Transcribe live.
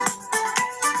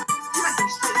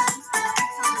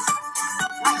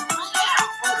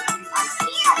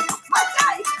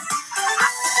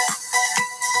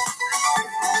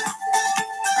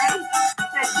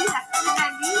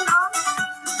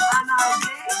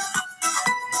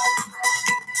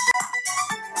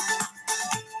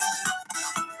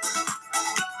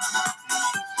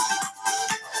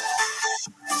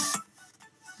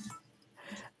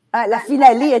Hein? La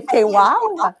finale était wow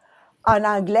en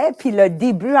anglais, puis le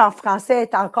début en français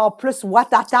est encore plus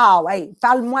watata. Hey,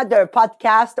 parle-moi d'un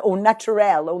podcast au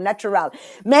naturel, au natural.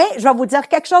 Mais je vais vous dire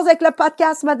quelque chose avec le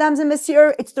podcast, mesdames et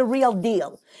messieurs, it's the real deal.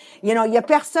 You know, il y a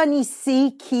personne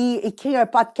ici qui écrit un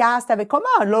podcast avec comment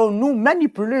là nous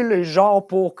manipuler les gens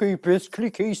pour qu'ils puissent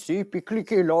cliquer ici puis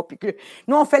cliquer là puis cliquer.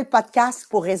 Nous on fait le podcast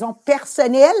pour raisons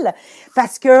personnelles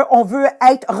parce que on veut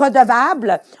être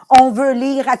redevable, on veut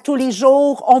lire à tous les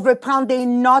jours, on veut prendre des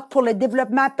notes pour le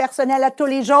développement personnel à tous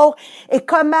les jours et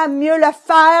comment mieux le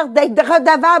faire d'être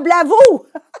redevable à vous.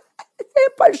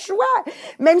 C'est pas le choix.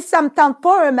 Même si ça me tente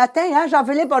pas un matin, hein,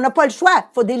 Jean-Philippe, on n'a pas le choix.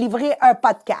 Il faut délivrer un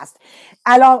podcast.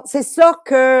 Alors, c'est ça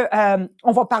que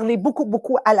on va parler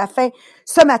beaucoup à la fin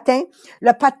ce matin.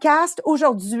 Le podcast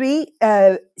aujourd'hui,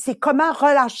 c'est comment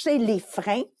relâcher les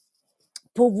freins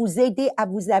pour vous aider à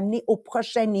vous amener au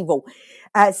prochain niveau.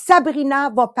 Sabrina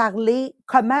va parler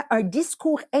comment un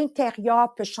discours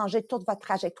intérieur peut changer toute votre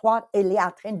trajectoire. Elle est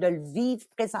en train de le vivre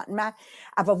présentement.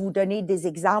 Elle va vous donner des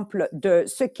exemples de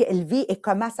ce qu'elle vit et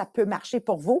comment ça peut marcher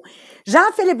pour vous.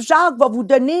 Jean-Philippe Jacques va vous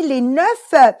donner les 9,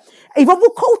 il va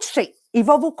vous coacher. Il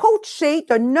va vous coacher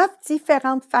de 9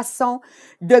 différentes façons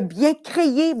de bien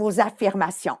créer vos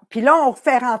affirmations. Puis là, on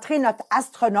fait rentrer notre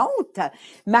astronaute,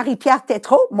 Marie-Pierre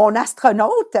Tétrault, mon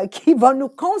astronaute, qui va nous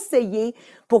conseiller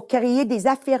pour créer des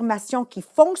affirmations qui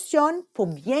fonctionnent, pour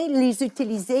bien les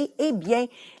utiliser et bien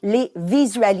les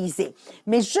visualiser.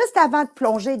 Mais juste avant de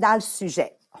plonger dans le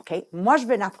sujet, OK? Moi, je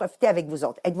veux en profiter avec vous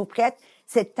autres. Êtes-vous prêtes?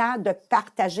 C'est temps de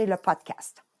partager le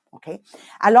podcast. OK?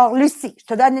 Alors, Lucie, je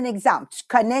te donne un exemple. Tu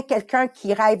connais quelqu'un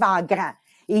qui rêve en grand.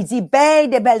 Il dit ben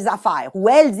des belles affaires. Ou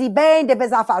elle dit ben des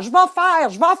belles affaires. Je vais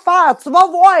faire, tu vas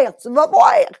voir.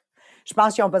 Je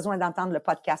pense qu'ils ont besoin d'entendre le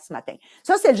podcast ce matin.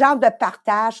 Ça, c'est le genre de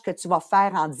partage que tu vas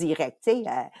faire en direct. Tu sais,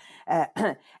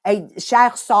 hey,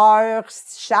 chère sœur,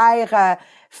 chère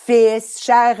fils,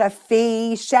 chère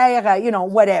fille, chère,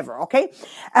 whatever, OK?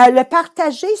 Le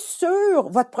partager sur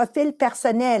votre profil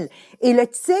personnel. Et le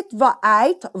titre va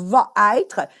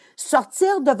être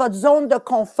sortir de votre zone de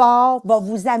confort va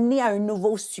vous amener à un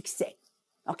nouveau succès.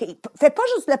 OK? Fais pas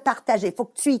juste le partager. Il faut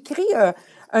que tu écris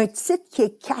un titre qui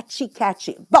est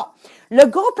catchy. Bon. Le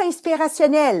groupe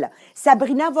inspirationnel.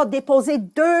 Sabrina va déposer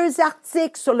 2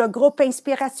 articles sur le groupe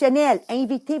inspirationnel.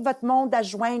 Invitez votre monde à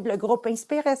joindre le groupe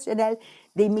inspirationnel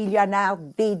des millionnaires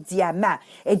des diamants.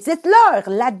 Et dites-leur,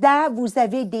 là-dedans, vous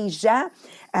avez des gens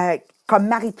comme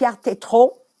Marie-Pierre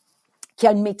Tétrault, qui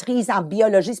a une maîtrise en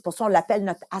biologie, c'est pour ça qu'on l'appelle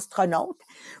notre astronaute.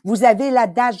 Vous avez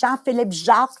là-dedans Jean-Philippe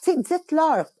Jacques, tu sais,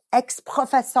 dites-leur,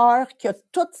 ex-professeur qui a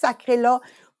tout sacré là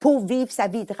pour vivre sa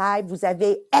vie de rêve. Vous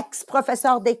avez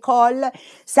ex-professeur d'école,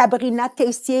 Sabrina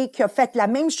Tessier, qui a fait la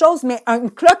même chose, mais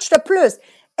une cloche de plus.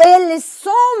 Elle et son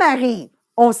mari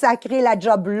ont sacré la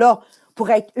job là pour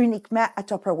être uniquement à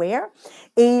Tupperware.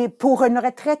 Et pour une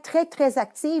retraite très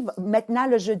active, maintenant,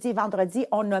 le jeudi et vendredi,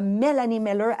 on a Mélanie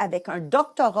Miller avec un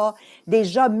doctorat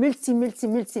déjà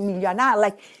multimillionnaire.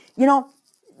 Like,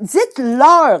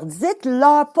 dites-leur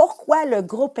pourquoi le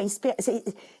groupe inspire.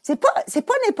 C'est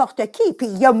pas n'importe qui. Puis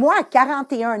il y a moi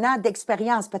 41 ans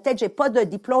d'expérience. Peut-être j'ai pas de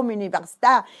diplôme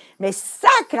universitaire, mais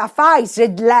sacrifice, j'ai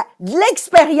de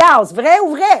l'expérience, vrai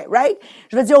ou vrai, right?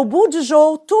 Je veux dire, au bout du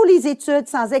jour, tous les études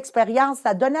sans expérience,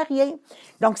 ça donne à rien.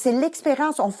 Donc c'est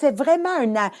l'expérience. On fait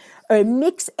vraiment un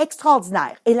mix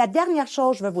extraordinaire. Et la dernière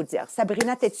chose, je veux vous dire,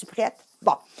 Sabrina, es-tu prête?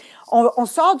 Bon. On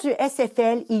sort du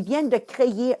SFL, ils viennent de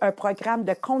créer un programme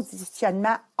de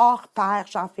conditionnement hors pair,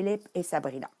 Jean-Philippe et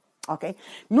Sabrina. OK?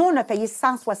 Nous, on a payé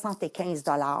 175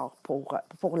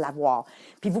 pour l'avoir.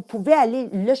 Puis vous pouvez aller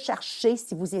le chercher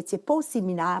si vous n'étiez pas au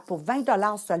séminaire pour 20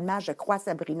 seulement, je crois,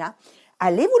 Sabrina.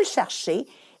 Allez vous le chercher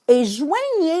et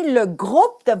joignez le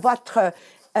groupe de votre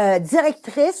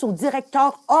directrice ou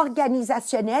directeur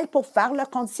organisationnel pour faire le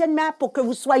conditionnement, pour que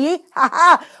vous soyez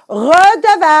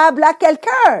redevable à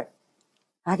quelqu'un.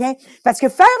 OK? Parce que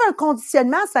faire un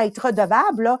conditionnement, ça être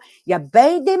redevable, là, il y a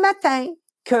bien des matins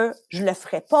que je le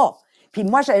ferai pas. Puis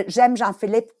moi, j'aime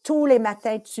Jean-Philippe, tous les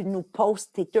matins, tu nous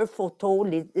postes tes 2 photos,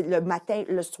 le matin,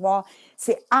 le soir.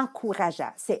 C'est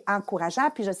encourageant.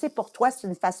 Puis je sais, pour toi, c'est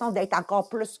une façon d'être encore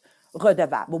plus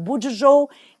redevable. Au bout du jour,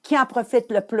 qui en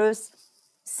profite le plus?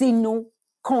 C'est nous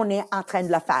qu'on est en train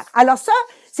de le faire. Alors ça,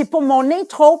 c'est pour mon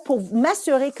intro, pour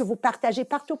m'assurer que vous partagez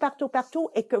partout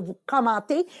et que vous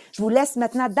commentez. Je vous laisse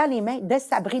maintenant dans les mains de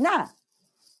Sabrina.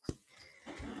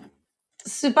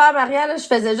 Super, Maria, là, je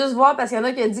faisais juste voir parce qu'il y en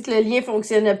a qui ont dit que le lien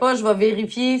fonctionnait pas. Je vais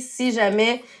vérifier si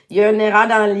jamais il y a une erreur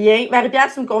dans le lien.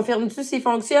 Marie-Pierre, tu me confirmes-tu s'il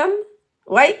fonctionne?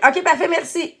 Oui? OK, parfait,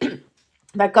 merci.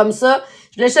 Comme ça,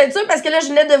 je voulais être sûre parce que là, je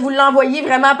venais de vous l'envoyer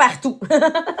vraiment partout.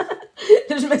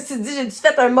 Je me suis dit, j'ai-tu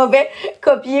fait un mauvais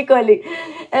copier-coller?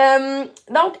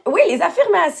 Donc, oui, les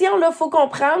affirmations, là, faut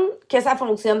comprendre que ça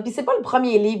fonctionne. Puis c'est pas le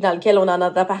premier livre dans lequel on en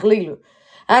entend parler, là.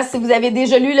 Hein, si vous avez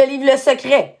déjà lu le livre Le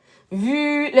Secret,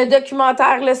 vu le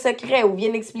documentaire Le Secret, où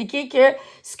vient expliquer que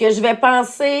ce que je vais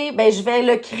penser, je vais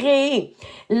le créer.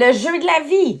 Le jeu de la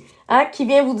vie, hein, qui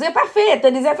vient vous dire, parfait,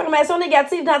 t'as des affirmations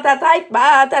négatives dans ta tête,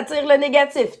 t'attires le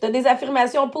négatif. T'as des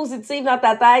affirmations positives dans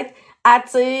ta tête,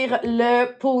 attire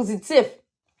le positif.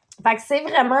 Fait que c'est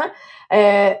vraiment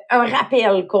un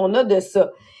rappel qu'on a de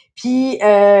ça. Puis, tu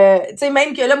sais,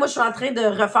 même que là, moi, je suis en train de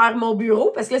refaire mon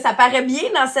bureau parce que là, ça paraît bien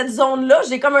dans cette zone-là.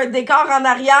 J'ai comme un décor en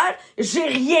arrière. J'ai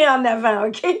rien en avant,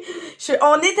 OK?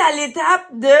 On est à l'étape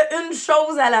de une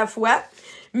chose à la fois.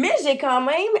 Mais j'ai quand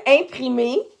même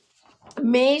imprimé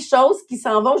mes choses qui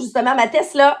s'en vont. Justement, ma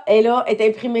Tesla est là, est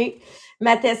imprimée.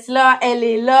 Ma Tesla, elle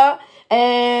est là.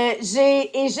 J'ai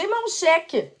mon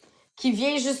chèque qui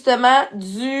vient justement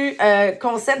du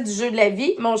concept du jeu de la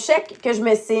vie. Mon chèque que je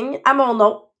me signe à mon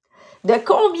nom, de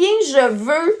combien je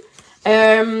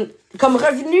veux comme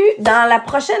revenu dans la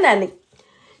prochaine année.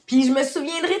 Puis je me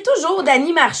souviendrai toujours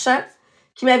d'Annie Marchand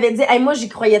qui m'avait dit « Hey, moi, j'y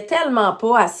croyais tellement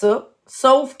pas à ça,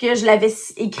 sauf que je l'avais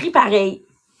écrit pareil. »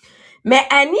 Mais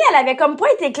Annie, elle avait comme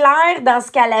pas été claire dans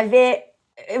ce qu'elle avait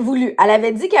voulu. Elle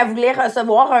avait dit qu'elle voulait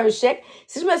recevoir un chèque.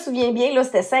 Si je me souviens bien, là,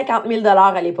 c'était 50 000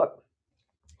 à l'époque.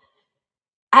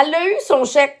 Elle a eu son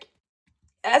chèque.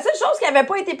 La seule chose qui n'avait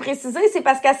pas été précisée, c'est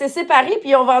parce qu'elle s'est séparée puis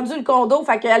ils ont vendu le condo.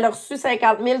 Fait qu'elle a reçu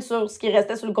 50 000 sur ce qui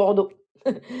restait sur le condo.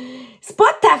 C'est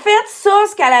pas tout à fait ça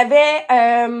ce qu'elle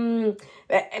avait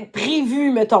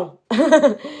prévu, mettons.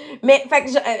 Mais fait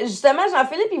que justement,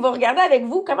 Jean-Philippe, il va regarder avec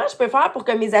vous comment je peux faire pour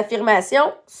que mes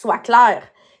affirmations soient claires,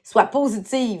 soient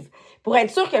positives, pour être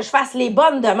sûr que je fasse les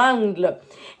bonnes demandes, là.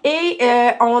 Et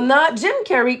on a Jim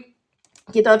Carrey,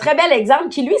 qui est un très bel exemple,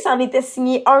 qui lui s'en était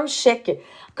signé un chèque,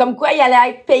 comme quoi il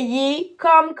allait être payé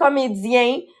comme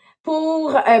comédien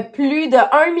pour plus de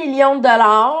 1 million de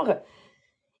dollars.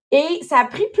 Et ça a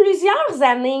pris plusieurs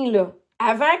années là,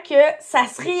 avant que ça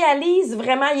se réalise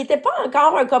vraiment. Il n'était pas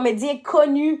encore un comédien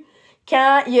connu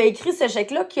quand il a écrit ce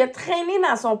chèque-là, qui a traîné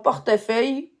dans son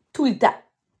portefeuille tout le temps.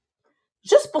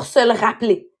 Juste pour se le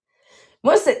rappeler.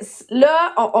 Moi,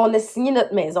 là, on a signé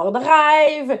notre maison de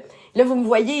rêve. Là, vous me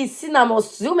voyez ici dans mon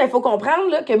studio, mais il faut comprendre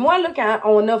là, que moi, là, quand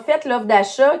on a fait l'offre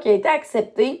d'achat qui a été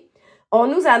acceptée, on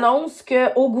nous annonce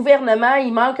qu'au gouvernement,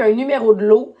 il manque un numéro de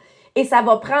lot et ça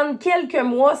va prendre quelques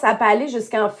mois, ça peut aller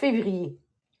jusqu'en février.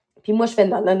 Puis moi, je fais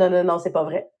non, c'est pas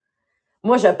vrai.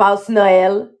 Moi, je passe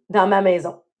Noël dans ma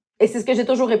maison. Et c'est ce que j'ai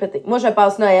toujours répété. Moi, je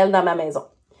passe Noël dans ma maison.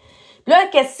 Là,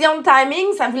 question de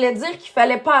timing, ça voulait dire qu'il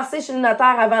fallait passer chez le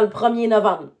notaire avant le 1er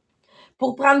novembre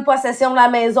pour prendre possession de la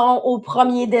maison au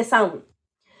 1er décembre.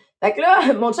 Fait que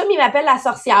là, mon chum, il m'appelle la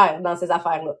sorcière dans ces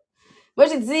affaires-là. Moi,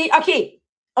 j'ai dit, OK,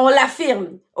 on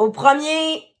l'affirme. Avant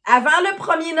le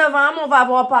 1er novembre, on va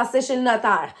avoir passé chez le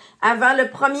notaire. Avant le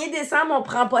 1er décembre, on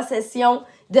prend possession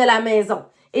de la maison.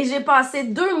 Et j'ai passé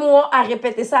 2 mois à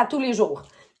répéter ça à tous les jours.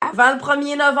 Avant le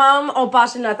 1er novembre, on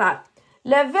passe chez le notaire.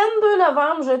 Le 22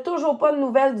 novembre, j'ai toujours pas de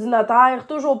nouvelles du notaire,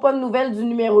 toujours pas de nouvelles du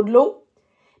numéro de lot.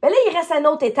 Mais là, il reste une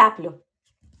autre étape, là.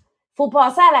 Faut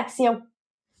passer à l'action.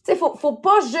 Tu sais, faut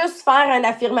pas juste faire une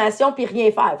affirmation puis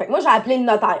rien faire. Fait que moi, j'ai appelé le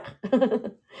notaire.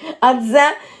 En disant,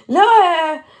 là,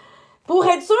 pour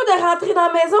être sûr de rentrer dans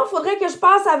la maison, il faudrait que je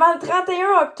passe avant le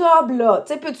 31 octobre, là.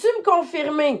 Tu sais, peux-tu me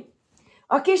confirmer?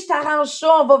 OK, je t'arrange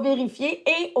ça, on va vérifier.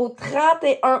 Et au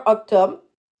 31 octobre,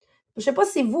 je sais pas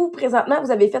si vous, présentement,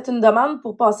 vous avez fait une demande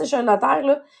pour passer chez un notaire,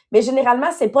 là, mais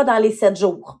généralement, c'est pas dans les 7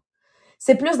 jours.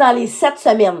 C'est plus dans les 7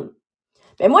 semaines.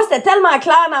 Mais moi, c'était tellement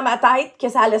clair dans ma tête que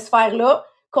ça allait se faire là,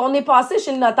 qu'on est passé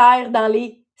chez le notaire dans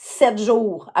les 7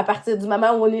 jours, à partir du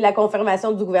moment où on a eu la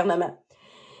confirmation du gouvernement.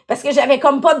 Parce que j'avais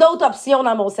comme pas d'autres options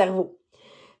dans mon cerveau.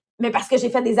 Mais parce que j'ai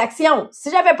fait des actions.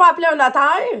 Si j'avais pas appelé un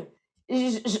notaire,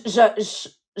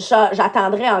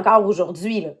 j'attendrais encore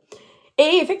aujourd'hui, là.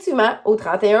 Et effectivement, au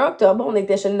 31 octobre, on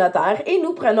était chez le notaire et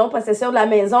nous prenons possession de la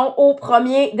maison au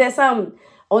 1er décembre.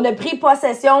 On a pris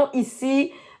possession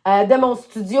ici de mon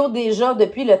studio déjà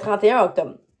depuis le 31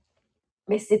 octobre.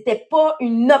 Mais c'était pas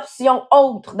une option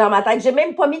autre dans ma tête. J'ai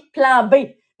même pas mis de plan B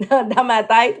dans ma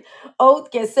tête, autre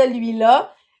que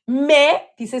celui-là. Mais,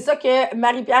 puis c'est ça que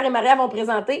Marie-Pierre et Maria vont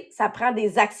présenter, ça prend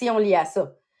des actions liées à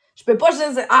ça. Je peux pas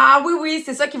juste dire, ah oui,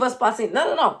 c'est ça qui va se passer.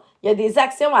 Non. Il y a des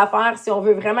actions à faire si on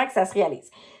veut vraiment que ça se réalise.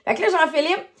 Fait que là,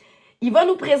 Jean-Philippe, il va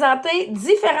nous présenter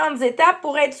différentes étapes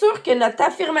pour être sûr que notre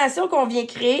affirmation qu'on vient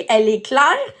créer, elle est claire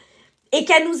et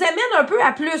qu'elle nous amène un peu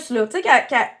à plus, là. Tu sais,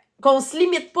 qu'on se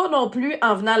limite pas non plus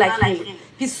en venant la créer.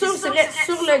 Puis c'est vrai,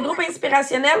 sur le groupe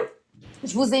inspirationnel,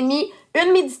 je vous ai mis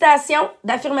une méditation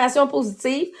d'affirmation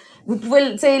positive. Vous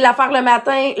pouvez la faire le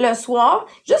matin, le soir,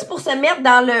 juste pour se mettre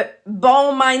dans le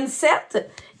bon mindset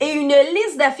et une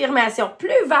liste d'affirmations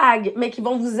plus vagues, mais qui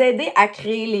vont vous aider à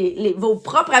créer vos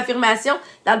propres affirmations.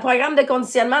 Dans le programme de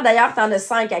conditionnement, d'ailleurs, tu en as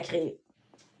 5 à créer.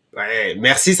 Ouais,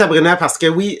 merci Sabrina, parce que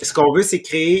oui, ce qu'on veut, c'est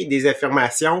créer des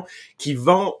affirmations qui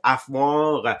vont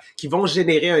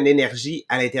générer une énergie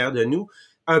à l'intérieur de nous,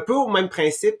 un peu au même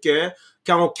principe que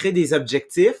quand on crée des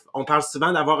objectifs. On parle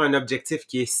souvent d'avoir un objectif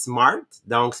qui est SMART,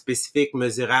 donc spécifique,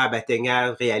 mesurable,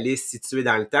 atteignable, réaliste, situé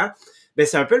dans le temps. Mais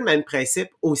c'est un peu le même principe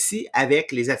aussi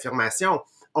avec les affirmations.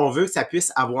 On veut que ça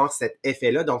puisse avoir cet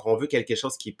effet-là, donc on veut quelque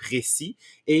chose qui est précis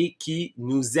et qui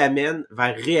nous amène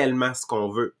vers réellement ce qu'on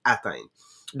veut atteindre.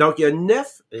 Donc, il y a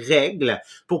 9 règles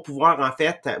pour pouvoir, en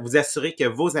fait, vous assurer que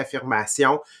vos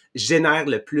affirmations génèrent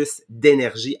le plus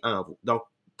d'énergie en vous. Donc,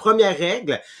 première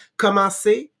règle,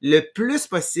 commencez le plus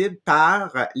possible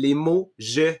par les mots «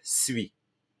 je suis ».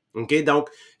 OK? Donc,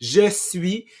 je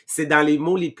suis, c'est dans les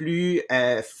mots les plus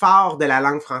forts de la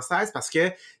langue française parce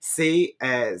que c'est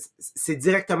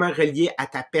directement relié à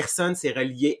ta personne, c'est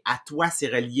relié à toi, c'est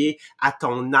relié à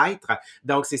ton être.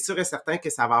 Donc, c'est sûr et certain que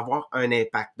ça va avoir un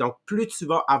impact. Donc, plus tu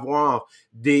vas avoir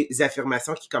des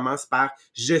affirmations qui commencent par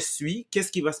 « je suis »,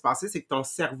 qu'est-ce qui va se passer? C'est que ton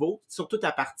cerveau, surtout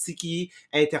ta partie qui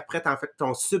interprète en fait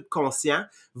ton subconscient,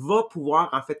 va pouvoir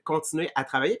en fait continuer à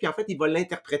travailler. Puis en fait, il va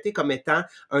l'interpréter comme étant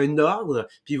un ordre,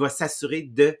 puis il va s'assurer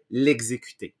de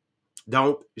l'exécuter.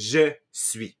 Donc, je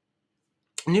suis.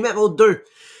 Numéro 2,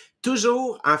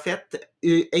 toujours en fait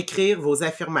écrire vos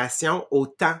affirmations au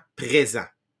temps présent.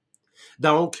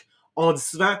 Donc, on dit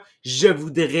souvent « je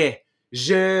voudrais », «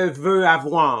 je veux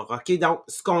avoir », OK? Donc,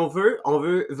 ce qu'on veut, on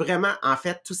veut vraiment, en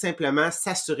fait, tout simplement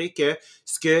s'assurer que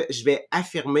ce que je vais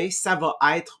affirmer, ça va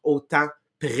être au temps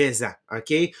présent,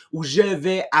 OK? Ou je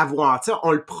vais avoir. Tu sais,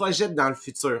 on le projette dans le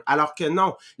futur. Alors que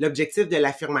non, l'objectif de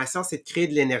l'affirmation, c'est de créer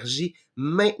de l'énergie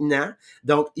maintenant.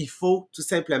 Donc, il faut tout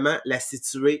simplement la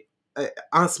situer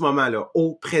en ce moment-là,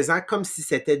 au présent, comme si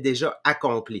c'était déjà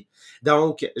accompli.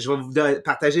 Donc, je vais vous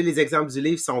partager les exemples du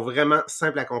livre, ils sont vraiment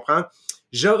simples à comprendre.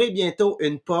 J'aurai bientôt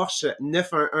une Porsche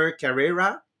 911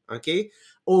 Carrera, OK?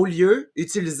 Au lieu,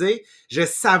 utilisez « Je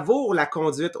savoure la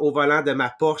conduite au volant de ma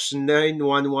Porsche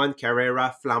 911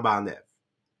 Carrera flambant neuve ».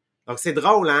 Donc, c'est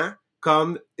drôle, hein?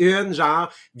 Comme une,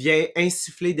 genre, vient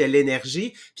insuffler de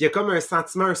l'énergie, puis il y a comme un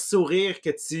sentiment, un sourire que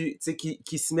tu sais,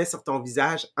 qui se met sur ton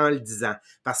visage en le disant.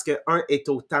 Parce que un est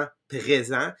au temps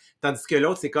présent, tandis que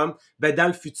l'autre, c'est comme, ben, dans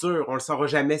le futur, on ne le saura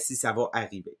jamais si ça va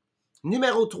arriver.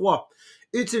 Numéro 3,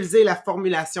 utilisez la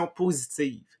formulation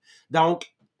positive. Donc,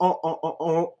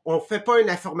 on fait pas une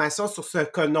affirmation sur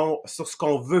ce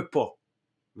qu'on veut pas.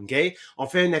 OK? On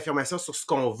fait une affirmation sur ce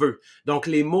qu'on veut. Donc,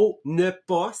 les mots « ne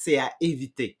pas », c'est à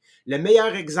éviter. Le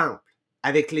meilleur exemple,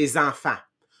 avec les enfants.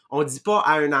 On dit pas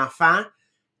à un enfant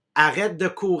 « arrête de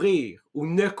courir » ou «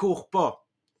 ne cours pas ».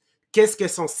 Qu'est-ce que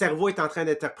son cerveau est en train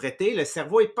d'interpréter? Le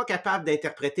cerveau est pas capable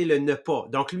d'interpréter le « ne pas ».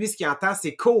 Donc, lui, ce qu'il entend,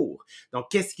 c'est « cours ». Donc,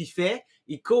 qu'est-ce qu'il fait?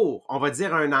 Il court. On va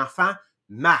dire à un enfant «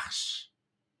 marche ».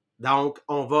 Donc,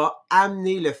 on va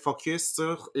amener le focus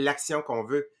sur l'action qu'on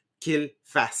veut qu'il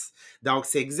fasse. Donc,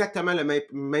 c'est exactement le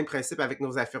même principe avec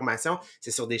nos affirmations. C'est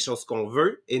sur des choses qu'on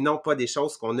veut et non pas des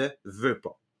choses qu'on ne veut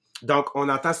pas. Donc, on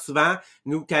entend souvent,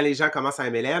 nous, quand les gens commencent à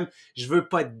MLM, je veux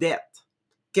pas de dette.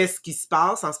 Qu'est-ce qui se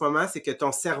passe en ce moment? C'est que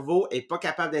ton cerveau est pas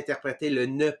capable d'interpréter le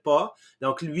ne pas.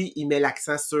 Donc, lui, il met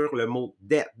l'accent sur le mot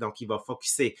dette. Donc, il va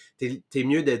focusser. T'es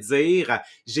mieux de dire,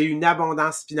 j'ai une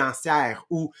abondance financière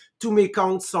ou tous mes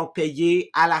comptes sont payés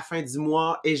à la fin du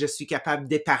mois et je suis capable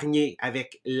d'épargner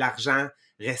avec l'argent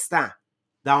restant.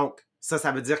 Donc,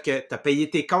 ça veut dire que tu as payé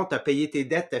tes comptes, tu as payé tes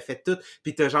dettes, tu as fait tout,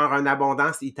 puis tu as genre une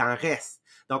abondance, il t'en reste.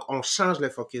 Donc, on change le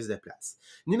focus de place.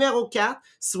 Numéro 4,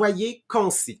 soyez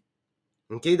concis.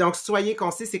 OK? Donc, soyez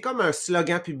concis, c'est comme un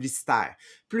slogan publicitaire.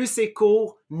 Plus c'est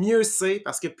court, mieux c'est,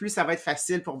 parce que plus ça va être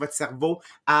facile pour votre cerveau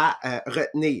à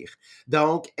retenir.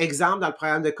 Donc, exemple, dans le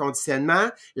programme de conditionnement,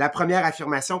 la première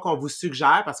affirmation qu'on vous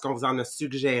suggère, parce qu'on vous en a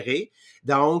suggéré,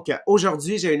 donc,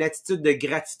 aujourd'hui, j'ai une attitude de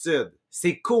gratitude.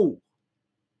 C'est court.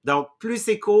 Donc, plus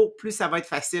c'est court, plus ça va être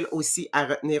facile aussi à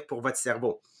retenir pour votre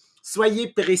cerveau.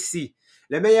 Soyez précis.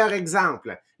 Le meilleur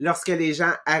exemple, lorsque les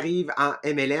gens arrivent en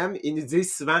MLM, ils nous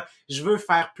disent souvent « Je veux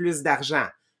faire plus d'argent ».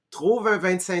 Trouve un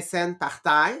 25 cents par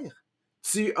terre,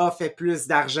 tu as fait plus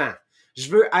d'argent. Je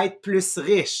veux être plus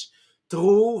riche.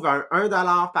 Trouve un 1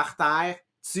 $ par terre,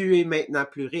 tu es maintenant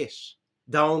plus riche.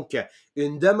 Donc,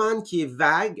 une demande qui est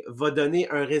vague va donner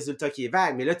un résultat qui est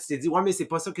vague. Mais là, tu t'es dit « Ouais, mais c'est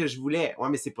pas ça que je voulais. » Ouais,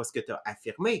 mais c'est pas ce que tu as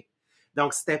affirmé.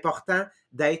 Donc, c'est important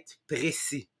d'être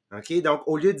précis. OK? Donc,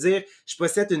 au lieu de dire « je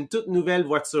possède une toute nouvelle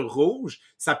voiture rouge »,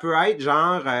 ça peut être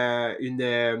genre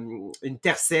une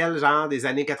Tercel genre des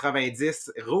années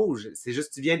 90 rouge. C'est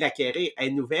juste tu viens de l'acquérir, elle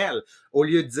est nouvelle. Au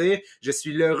lieu de dire « je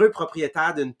suis l'heureux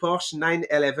propriétaire d'une Porsche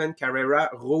 911 Carrera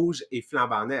rouge et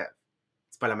flambant neuve ».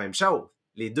 C'est pas la même chose.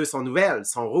 Les deux sont nouvelles,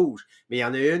 sont rouges, mais il y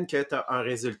en a une que tu as un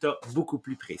résultat beaucoup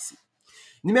plus précis.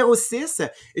 Numéro 6,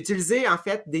 utiliser en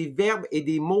fait des verbes et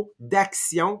des mots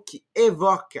d'action qui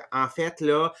évoquent en fait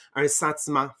là un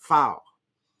sentiment fort.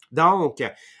 Donc,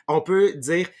 on peut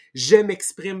dire « je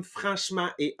m'exprime franchement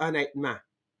et honnêtement ».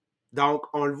 Donc,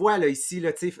 on le voit là ici,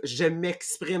 là, tu sais, je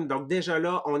m'exprime. Donc, déjà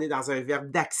là, on est dans un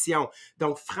verbe d'action.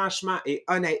 Donc, franchement et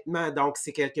honnêtement, donc,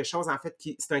 c'est quelque chose, en fait,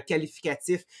 c'est un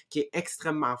qualificatif qui est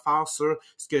extrêmement fort sur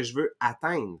ce que je veux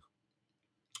atteindre.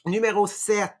 Numéro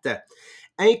 7,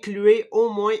 incluez au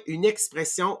moins une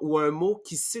expression ou un mot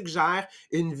qui suggère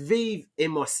une vive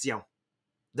émotion.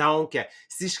 Donc,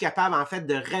 si je suis capable, en fait,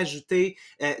 de rajouter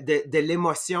de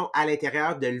l'émotion à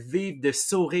l'intérieur, de le vivre, de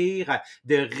sourire,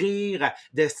 de rire,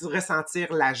 de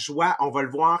ressentir la joie, on va le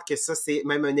voir que ça, c'est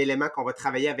même un élément qu'on va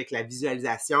travailler avec la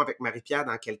visualisation avec Marie-Pierre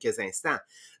dans quelques instants.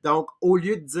 Donc, au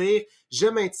lieu de dire « je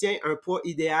maintiens un poids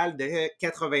idéal de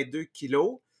 82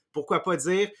 kilos », pourquoi pas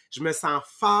dire « je me sens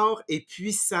fort et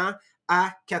puissant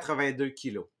à 82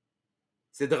 kilos ».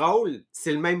 C'est drôle,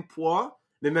 c'est le même poids,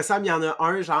 mais il me semble qu'il y en a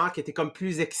un genre qui était comme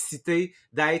plus excité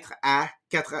d'être à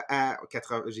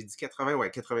 80, j'ai dit 80,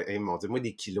 ouais, 80, hey, mon Dieu, moi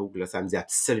des kilos, là, ça me dit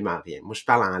absolument rien. Moi, je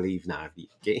parle en livres dans la vie,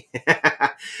 OK?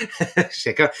 Je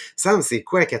sais comme, ça, c'est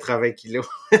quoi 80 kilos?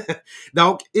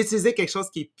 Donc, utiliser quelque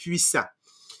chose qui est puissant.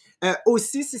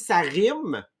 Aussi, si ça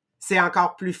rime, c'est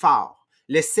encore plus fort.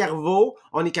 Le cerveau,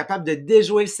 on est capable de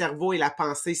déjouer le cerveau et la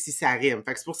pensée si ça rime.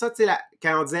 Fait que c'est pour ça, tu sais,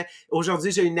 quand on disait «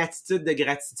 aujourd'hui, j'ai une attitude de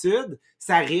gratitude »,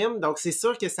 ça rime, donc c'est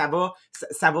sûr que ça va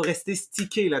rester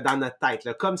stické là, dans notre tête.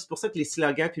 Là. Comme c'est pour ça que les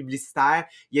slogans publicitaires,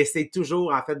 ils essaient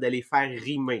toujours, en fait, de les faire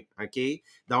rimer, OK?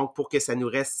 Donc, pour que ça nous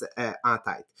reste en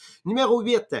tête. Numéro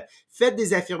 8, faites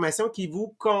des affirmations qui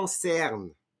vous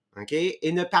concernent. OK?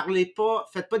 Et ne parlez pas,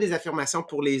 faites pas des affirmations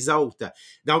pour les autres.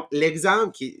 Donc,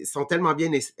 l'exemple qui sont tellement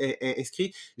bien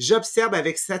inscrits, j'observe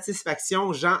avec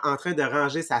satisfaction Jean en train de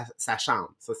ranger sa chambre.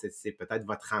 Ça, c'est peut-être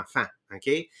votre enfant. OK?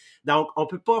 Donc, on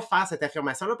peut pas faire cette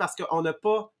affirmation-là parce qu'on n'a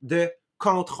pas de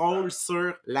contrôle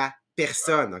sur la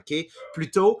personne. OK?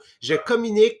 Plutôt, je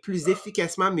communique plus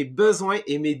efficacement mes besoins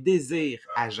et mes désirs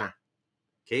à Jean.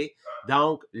 OK?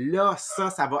 Donc, là,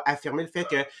 ça va affirmer le fait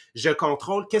que je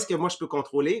contrôle. Qu'est-ce que moi, je peux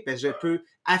contrôler? Ben, je peux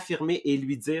affirmer et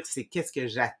lui dire c'est qu'est-ce que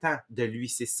j'attends de lui.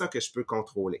 C'est ça que je peux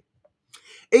contrôler.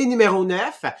 Et numéro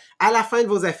 9, à la fin de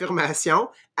vos affirmations,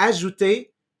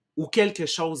 ajoutez ou quelque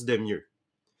chose de mieux.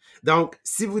 Donc,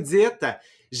 si vous dites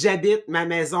 « j'habite ma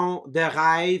maison de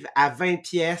rêve à 20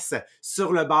 pièces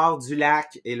sur le bord du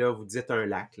lac », et là, vous dites un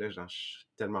lac, là, genre, je suis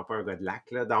tellement pas un gars de lac,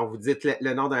 là, donc vous dites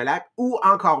le nom d'un lac, ou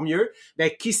encore mieux,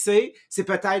 ben, qui sait, c'est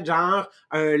peut-être genre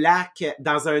un lac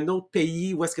dans un autre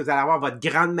pays où est-ce que vous allez avoir votre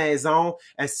grande maison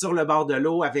sur le bord de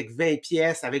l'eau avec 20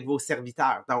 pièces avec vos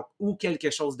serviteurs, donc, ou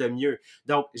quelque chose de mieux.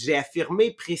 Donc, j'ai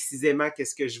affirmé précisément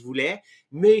qu'est-ce que je voulais,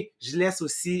 mais je laisse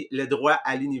aussi le droit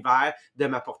à l'univers de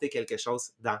m'apporter quelque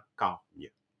chose d'encore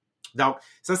mieux. Donc,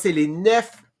 ça, c'est les 9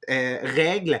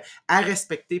 règles à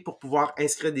respecter pour pouvoir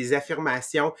inscrire des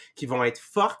affirmations qui vont être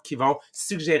fortes, qui vont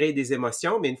suggérer des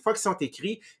émotions. Mais une fois qu'ils sont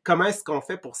écrits, comment est-ce qu'on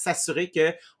fait pour s'assurer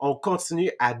qu'on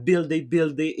continue à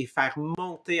builder et faire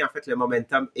monter en fait le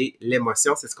momentum et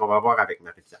l'émotion? C'est ce qu'on va voir avec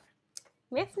Marie-Pierre.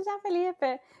 Merci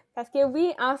Jean-Philippe. Parce que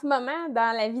oui, en ce moment,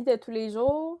 dans la vie de tous les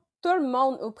jours, tout le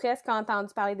monde ou presque a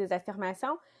entendu parler des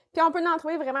affirmations. Puis on peut en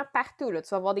trouver vraiment partout. Là. Tu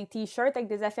vas voir des t-shirts avec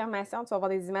des affirmations, tu vas voir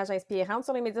des images inspirantes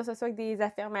sur les médias sociaux avec des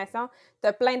affirmations. Tu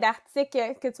as plein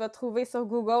d'articles que tu vas trouver sur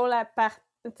Google à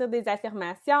partir des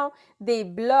affirmations, des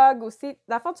blogs aussi.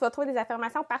 Dans le fond, tu vas trouver des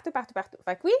affirmations partout.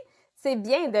 Fait que oui, c'est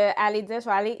bien d'aller dire, je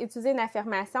vais aller utiliser une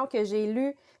affirmation que j'ai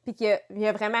lue puis qui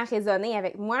a vraiment résonné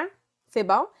avec moi. C'est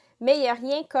bon. Mais il n'y a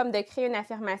rien comme de créer une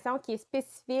affirmation qui est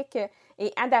spécifique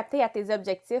et adaptée à tes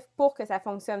objectifs pour que ça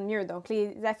fonctionne mieux. Donc,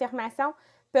 les affirmations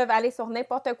peuvent aller sur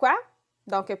n'importe quoi.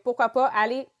 Donc, pourquoi pas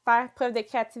aller faire preuve de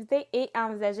créativité et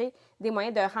envisager des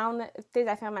moyens de rendre tes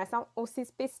affirmations aussi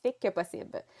spécifiques que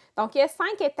possible. Donc, il y a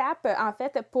 5 étapes, en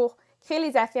fait, pour créer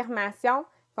les affirmations.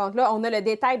 Donc là, on a le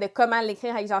détail de comment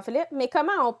l'écrire avec Jean-Philippe, mais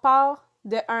comment on part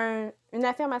d'une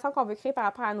affirmation qu'on veut créer par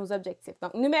rapport à nos objectifs.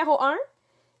 Donc, numéro 1,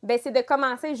 ben, c'est de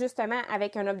commencer justement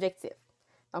avec un objectif.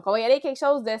 Donc, on va y aller quelque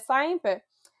chose de simple.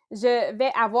 Je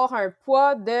vais avoir un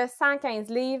poids de 115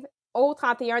 livres au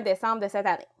 31 décembre de cette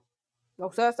année.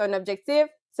 Donc ça, c'est un objectif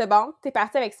c'est bon, t'es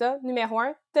parti avec ça. Numéro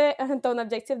 1, t'as ton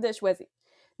objectif de choisir.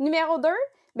 Numéro 2,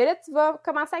 bien là, tu vas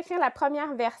commencer à écrire la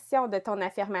première version de ton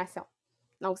affirmation.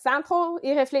 Donc, sans trop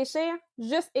y réfléchir,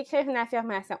 juste écrire une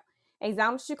affirmation.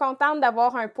 Exemple, je suis contente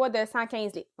d'avoir un poids de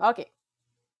 115 livres. OK.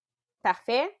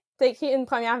 Parfait. Tu as écrit une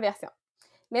première version.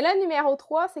 Mais là, numéro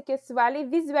 3, c'est que tu vas aller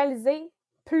visualiser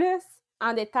plus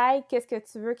en détail qu'est-ce que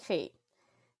tu veux créer.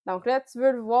 Donc là, tu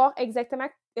veux le voir exactement,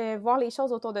 voir les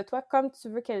choses autour de toi comme tu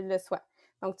veux qu'elles le soient.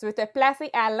 Donc, tu veux te placer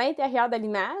à l'intérieur de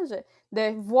l'image,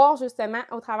 de voir justement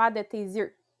au travers de tes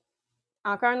yeux.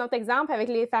 Encore un autre exemple avec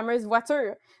les fameuses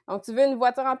voitures. Donc, tu veux une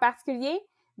voiture en particulier,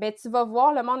 bien, tu vas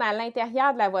voir le monde à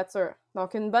l'intérieur de la voiture.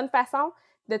 Donc, une bonne façon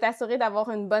de t'assurer d'avoir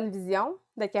une bonne vision,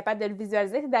 d'être capable de le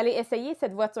visualiser, c'est d'aller essayer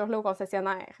cette voiture-là au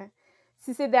concessionnaire.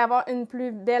 Si c'est d'avoir une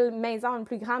plus belle maison, une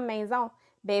plus grande maison,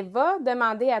 bien, va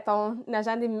demander à ton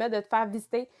agent d'immeuble de te faire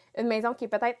visiter une maison qui est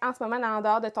peut-être en ce moment en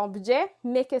dehors de ton budget,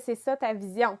 mais que c'est ça ta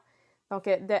vision. Donc,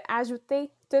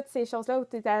 d'ajouter toutes ces choses-là où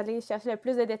tu es allé chercher le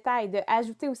plus de détails,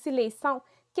 d'ajouter aussi les sons.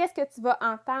 Qu'est-ce que tu vas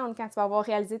entendre quand tu vas avoir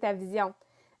réalisé ta vision?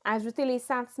 Ajouter les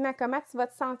sentiments. Comment tu vas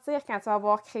te sentir quand tu vas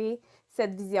avoir créé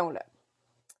cette vision-là?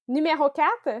 Numéro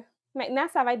 4, maintenant,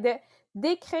 ça va être de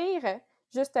d'écrire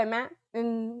justement,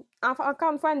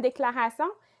 encore une fois, une déclaration,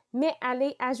 mais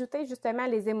aller ajouter justement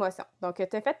les émotions. Donc,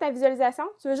 tu as fait ta visualisation,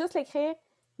 tu veux juste l'écrire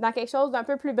dans quelque chose d'un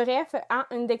peu plus bref en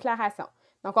une déclaration.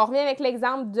 Donc, on revient avec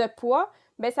l'exemple de poids.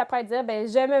 Bien, ça pourrait dire, bien,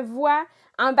 je me vois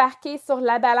embarquer sur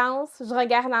la balance, je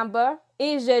regarde en bas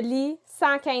et je lis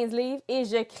 115 livres et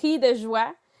je crie de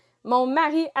joie. Mon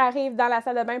mari arrive dans la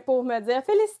salle de bain pour me dire «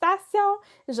 Félicitations! »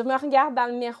 Je me regarde dans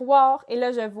le miroir et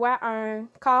là, je vois un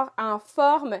corps en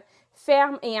forme,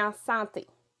 ferme et en santé.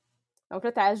 Donc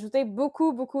là, tu as ajouté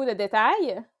beaucoup de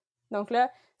détails. Donc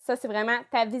là, ça, c'est vraiment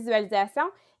ta visualisation.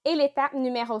 Et l'étape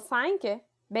numéro 5,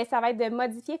 bien, ça va être de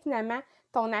modifier finalement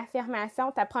ton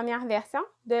affirmation, ta première version,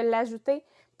 de l'ajouter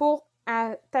pour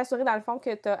t'assurer dans le fond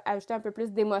que tu as ajouté un peu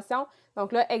plus d'émotion.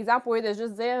 Donc là, exemple, au lieu de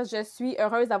juste dire « Je suis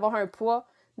heureuse d'avoir un poids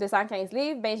de 115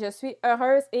 livres », bien, je suis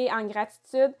heureuse et en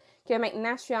gratitude que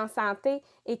maintenant je suis en santé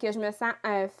et que je me sens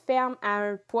ferme à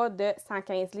un poids de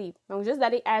 115 livres. Donc, juste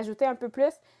d'aller ajouter un peu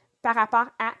plus par rapport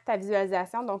à ta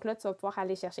visualisation. Donc là, tu vas pouvoir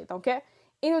aller chercher. Donc,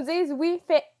 ils nous disent, oui,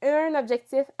 fais un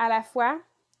objectif à la fois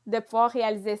de pouvoir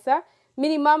réaliser ça.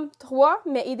 Minimum 3,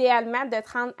 mais idéalement de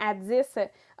 30 à 10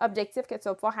 objectifs que tu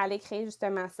vas pouvoir aller créer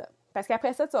justement ça. Parce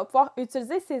qu'après ça, tu vas pouvoir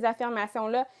utiliser ces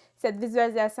affirmations-là, cette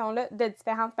visualisation-là de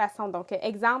différentes façons. Donc,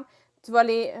 exemple, tu vas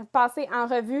les passer en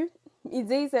revue. Ils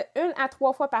disent 1 à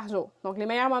 3 fois par jour. Donc, les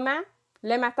meilleurs moments,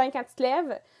 le matin quand tu te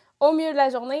lèves, au milieu de la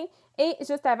journée et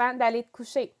juste avant d'aller te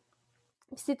coucher.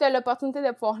 Puis si tu as l'opportunité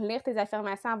de pouvoir lire tes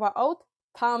affirmations à voix haute,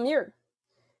 tant mieux.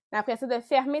 Mais après ça, de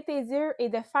fermer tes yeux et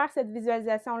de faire cette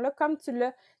visualisation-là comme tu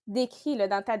l'as décrit là,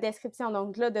 dans ta description.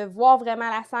 Donc là, de voir vraiment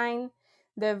la scène,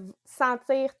 de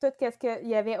sentir tout ce qu'il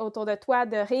y avait autour de toi,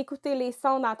 de réécouter les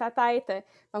sons dans ta tête.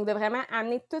 Donc, de vraiment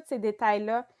amener tous ces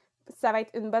détails-là, ça va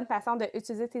être une bonne façon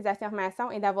d'utiliser tes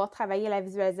affirmations et d'avoir travaillé la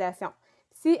visualisation.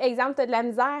 Si, exemple, tu as de la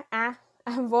misère à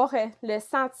avoir le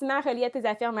sentiment relié à tes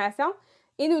affirmations,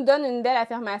 il nous donne une belle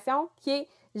affirmation qui est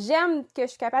 « J'aime que je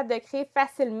suis capable de créer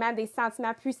facilement des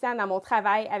sentiments puissants dans mon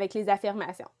travail avec les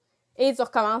affirmations. » Et tu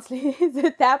recommences les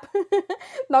étapes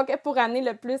donc pour amener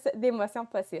le plus d'émotions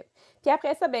possible. Puis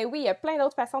après ça, ben oui, il y a plein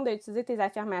d'autres façons d'utiliser tes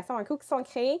affirmations. Un coup qui sont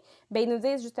créées, ben ils nous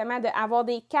disent justement d'avoir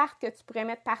des cartes que tu pourrais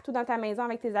mettre partout dans ta maison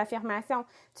avec tes affirmations.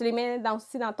 Tu les mets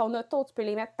aussi dans ton auto, tu peux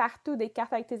les mettre partout, des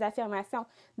cartes avec tes affirmations.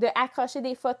 De accrocher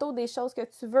des photos des choses que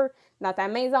tu veux dans ta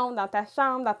maison, dans ta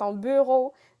chambre, dans ton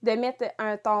bureau. De mettre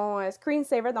ton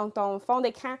screensaver, donc ton fond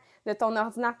d'écran de ton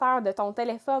ordinateur, de ton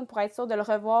téléphone pour être sûr de le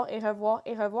revoir et revoir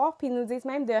et revoir. Puis ils nous disent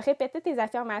même de répéter tes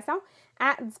affirmations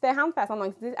à différentes façons.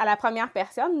 Donc, ils disent à la première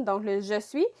personne, donc le « je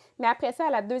suis », mais après ça, à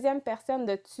la deuxième personne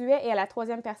de « tu es » et à la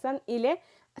troisième personne « il est ».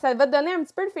 Ça va te donner un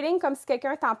petit peu le feeling comme si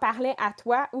quelqu'un t'en parlait à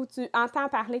toi ou tu entends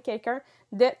parler quelqu'un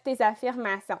de tes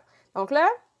affirmations. Donc là,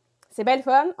 c'est belle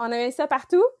fun. On a mis ça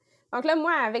partout. Donc là,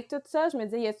 moi, avec tout ça, je me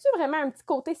dis, y a-t-il vraiment un petit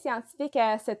côté scientifique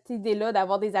à cette idée-là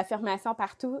d'avoir des affirmations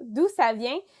partout? D'où ça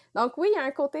vient? Donc oui, il y a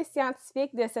un côté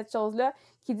scientifique de cette chose-là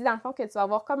qui dit dans le fond que tu vas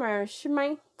avoir comme un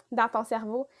chemin dans ton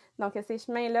cerveau. Donc ces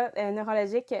chemins-là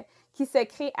neurologiques qui se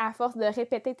créent à force de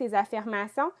répéter tes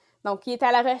affirmations. Donc qui est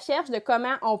à la recherche de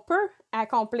comment on peut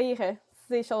accomplir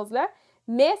ces choses-là.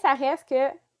 Mais ça reste que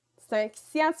c'est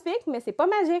scientifique, mais c'est pas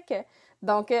magique.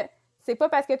 Donc, c'est pas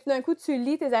parce que tout d'un coup, tu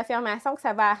lis tes affirmations que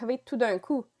ça va arriver tout d'un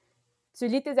coup. Tu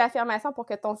lis tes affirmations pour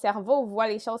que ton cerveau voit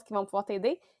les choses qui vont pouvoir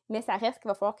t'aider, mais ça reste qu'il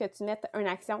va falloir que tu mettes une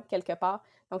action quelque part.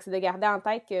 Donc, c'est de garder en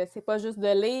tête que c'est pas juste de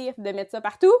lire, de mettre ça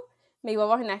partout, mais il va y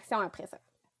avoir une action après ça.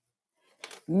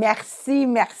 Merci,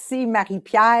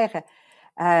 Marie-Pierre.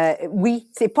 Oui,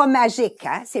 c'est pas magique,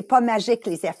 hein? C'est pas magique,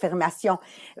 les affirmations.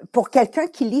 Pour quelqu'un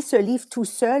qui lit ce livre tout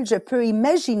seul, je peux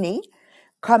imaginer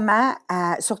comment,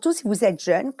 surtout si vous êtes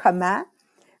jeune, comment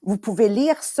vous pouvez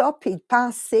lire ça puis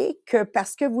penser que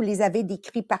parce que vous les avez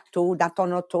décrits partout, dans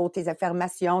ton auto, tes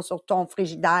affirmations, sur ton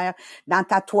frigidaire, dans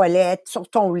ta toilette, sur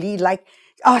ton lit,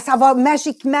 ça va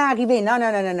magiquement arriver. Non.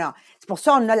 C'est pour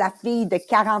ça qu'on a la fille de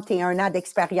 41 ans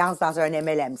d'expérience dans un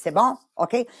MLM. C'est bon?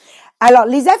 OK? Alors,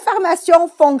 les affirmations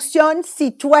fonctionnent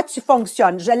si toi, tu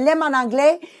fonctionnes. Je l'aime en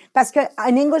anglais parce que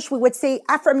en English, we would say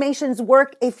affirmations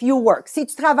work if you work. Si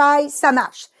tu travailles, ça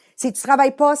marche. Si tu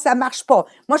travailles pas, ça marche pas.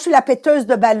 Moi, je suis la péteuse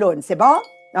de ballon. C'est bon?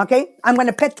 OK? I'm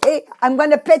gonna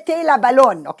péter la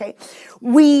ballonne. OK?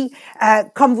 Oui,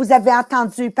 comme vous avez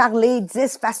entendu parler,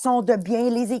 10 façons de bien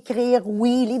les écrire.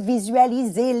 Oui, les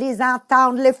visualiser, les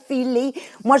entendre, le filer.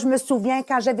 Moi, je me souviens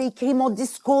quand j'avais écrit mon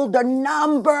discours de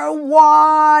number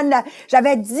one.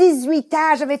 J'avais 18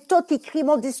 ans, j'avais tout écrit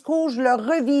mon discours. Je le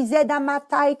revisais dans ma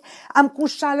tête en me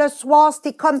couchant le soir.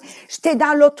 C'était comme, j'étais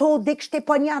dans l'auto, dès que j'étais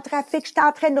pognée en trafic, j'étais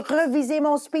en train de reviser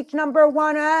mon speech number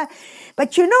one. Hein?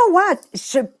 But you know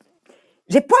what?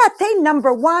 J'ai pas atteint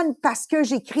number one parce que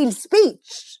j'écris le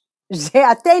speech. J'ai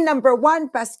atteint number one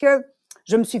parce que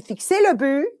je me suis fixé le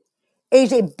but et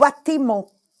j'ai botté mon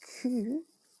cul.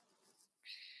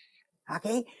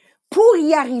 OK? Pour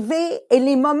y arriver, et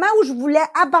les moments où je voulais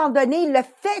abandonner, le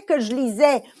fait que je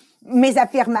lisais mes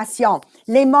affirmations,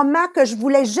 les moments que je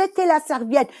voulais jeter la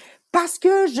serviette, parce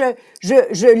que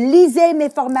je lisais mes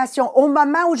formations, au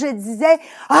moment où je disais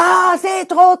 « Ah, c'est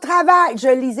trop de travail », je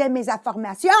lisais mes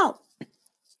affirmations.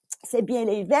 C'est bien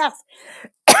l'inverse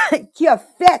qui a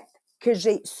fait que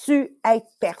j'ai su être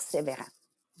persévérant.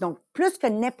 Donc, plus que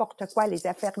n'importe quoi, les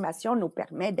affirmations nous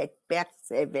permettent d'être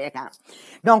persévérants.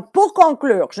 Donc, pour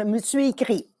conclure, je me suis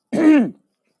écrit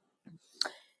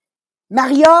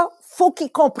Maria, faut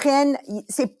qu'ils comprennent,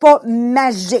 c'est pas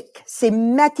magique, c'est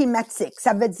mathématique.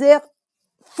 Ça veut dire,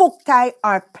 faut que tu aies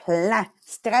un plan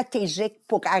stratégique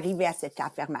pour arriver à cette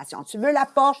affirmation. Tu veux la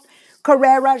Porsche,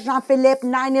 Carrera, Jean-Philippe,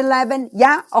 911,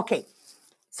 yeah? OK.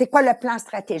 C'est quoi le plan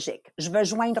stratégique? Je veux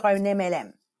joindre un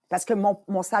MLM. Parce que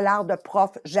mon salaire de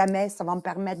prof, jamais ça va me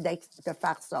permettre de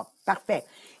faire ça. Parfait.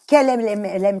 Quel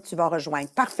MLM tu vas rejoindre?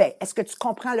 Parfait. Est-ce que tu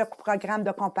comprends le programme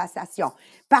de compensation?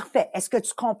 Parfait. Est-ce que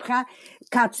tu comprends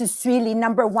quand tu suis les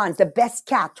number one, the best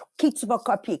 4, qui tu vas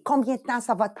copier? Combien de temps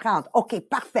ça va te prendre? OK,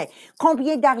 parfait.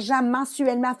 Combien d'argent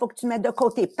mensuellement faut que tu mettes de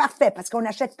côté? Parfait, parce qu'on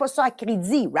n'achète pas ça à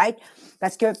crédit, right?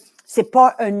 Parce que c'est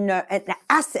pas une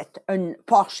asset, une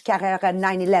Porsche Carrera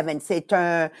 911. C'est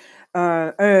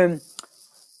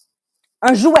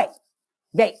un jouet.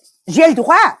 Bien, j'ai le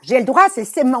droit,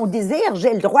 c'est mon désir,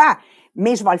 j'ai le droit,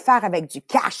 mais je vais le faire avec du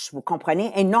cash, vous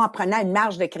comprenez, et non en prenant une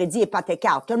marge de crédit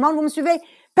hypothécaire. Tout le monde, vous me suivez?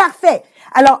 Parfait.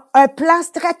 Alors, un plan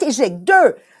stratégique. 2,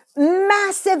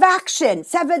 massive action.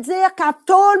 Ça veut dire quand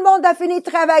tout le monde a fini de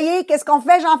travailler, qu'est-ce qu'on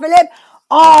fait, Jean-Philippe?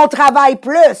 On travaille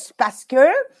plus parce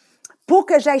que pour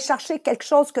que j'aille chercher quelque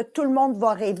chose que tout le monde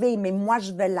va rêver, mais moi,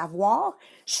 je vais l'avoir,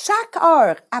 chaque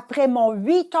heure après mon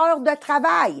 8 heures de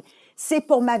travail, c'est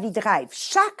pour ma vie de rêve.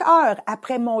 Chaque heure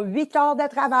après mon 8 heures de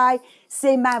travail,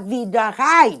 c'est ma vie de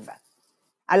rêve.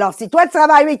 Alors, si toi, tu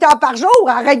travailles 8 heures par jour,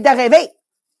 arrête de rêver.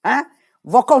 Hein?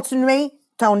 Va continuer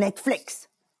ton Netflix.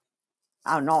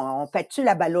 Ah non, on pète-tu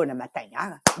la ballonne le matin,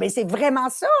 hein? Mais c'est vraiment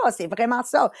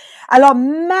ça. Alors,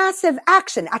 massive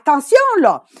action. Attention,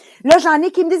 là. Là, j'en ai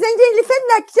qui me disent, je l'ai fait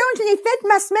de l'action, je l'ai fait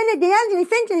ma semaine idéale, je l'ai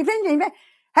fait.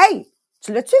 Hey,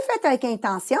 tu l'as-tu fait avec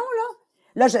intention, là?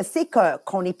 Là, je sais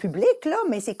qu'on est public, là,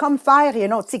 mais c'est comme faire,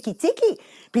 tiki-tiki.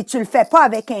 Puis tu le fais pas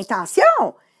avec intention.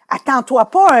 Attends-toi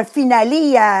pas un finale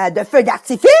de feu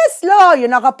d'artifice, là. Il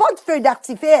n'y en aura pas de feu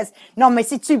d'artifice. Non, mais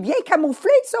c'est-tu bien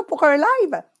camouflé, ça, pour un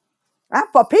live? Hein?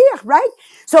 Pas pire, right?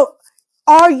 So,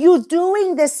 are you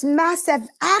doing this massive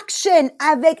action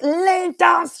avec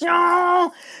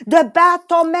l'intention de battre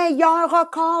ton meilleur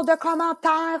record de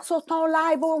commentaires sur ton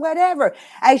live ou whatever?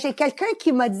 Hey, j'ai quelqu'un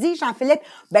qui m'a dit, Jean-Philippe,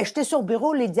 j'étais sur le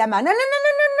bureau, les diamants.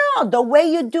 Non. The way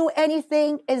you do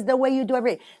anything is the way you do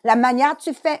everything. La manière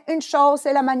tu fais une chose,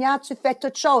 c'est la manière tu fais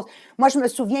toute chose. Moi, je me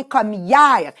souviens comme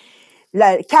hier,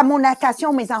 quand mon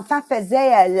natation, mes enfants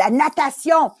faisaient la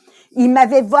natation. Ils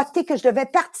m'avaient voté que je devais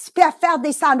participer à faire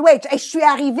des sandwichs. Et je suis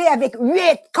arrivée avec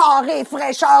 8 carrés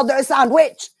fraîcheur d'un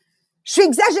sandwich. Je suis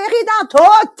exagérée dans tout.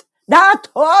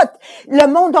 Le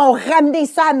monde a ramené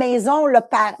ça à la maison là,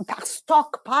 par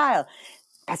stockpile.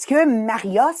 Parce que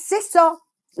Maria, c'est ça.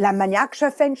 La manière que je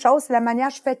fais une chose, c'est la manière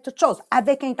que je fais toute chose,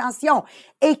 avec intention.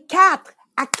 Et 4,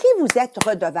 à qui vous êtes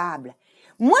redevable?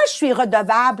 Moi, je suis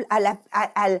redevable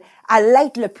à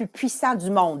l'être le plus puissant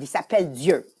du monde. Il s'appelle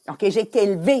Dieu. OK? J'ai été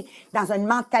élevée dans une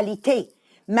mentalité.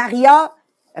 Maria,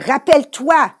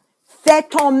 rappelle-toi, fais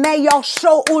ton meilleur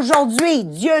show aujourd'hui.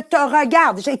 Dieu te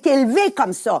regarde. J'ai été élevée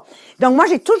comme ça. Donc, moi,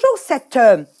 j'ai toujours cette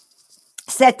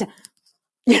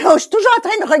je suis toujours en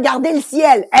train de regarder le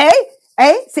ciel.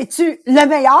 Hey, c'est-tu le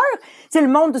meilleur? Le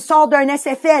monde sort d'un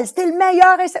SFL. C'était le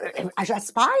meilleur SFL.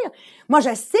 J'espère. Moi,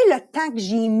 je sais le temps que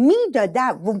j'ai mis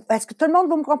dedans. Est-ce que tout le monde,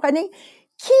 vous me comprenez?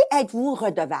 Qui êtes-vous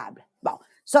redevable? Bon,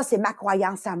 ça, c'est ma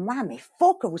croyance à moi, mais il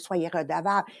faut que vous soyez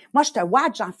redevable. Moi, je te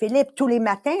watch, Jean-Philippe, tous les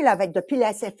matins, là, depuis le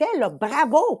SFL, là,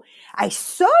 bravo. Hey,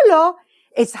 ça, là,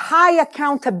 it's high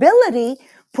accountability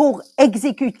pour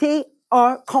exécuter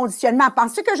un conditionnement.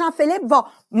 Penses-tu que Jean-Philippe va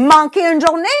manquer une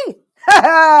journée?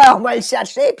 On va le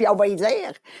chercher, puis on va lui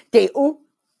dire, t'es où?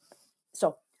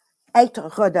 Ça, être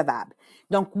redevable.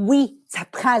 Donc oui, ça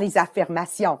prend les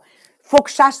affirmations. Faut que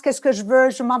je sache ce que je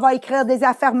veux, je m'en vais écrire des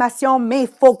affirmations, mais il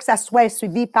faut que ça soit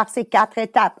suivi par ces 4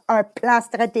 étapes. Un plan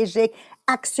stratégique,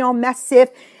 action massive,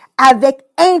 avec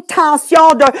intention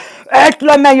de être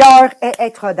le meilleur et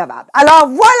être redevable. Alors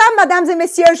voilà, mesdames et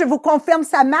messieurs, je vous confirme,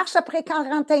 ça marche après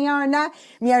 41 ans,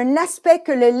 mais il y a un aspect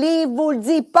que le livre vous le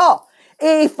dit pas.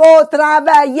 Il faut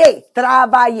travailler.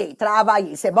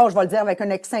 C'est bon, je vais le dire avec un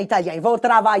accent italien. Il faut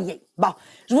travailler. Bon,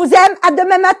 je vous aime. À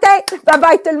demain matin. Bye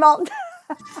bye tout le monde.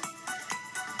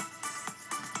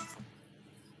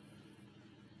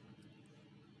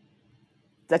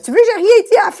 As-tu vu, j'ai rien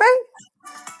dit à la fin?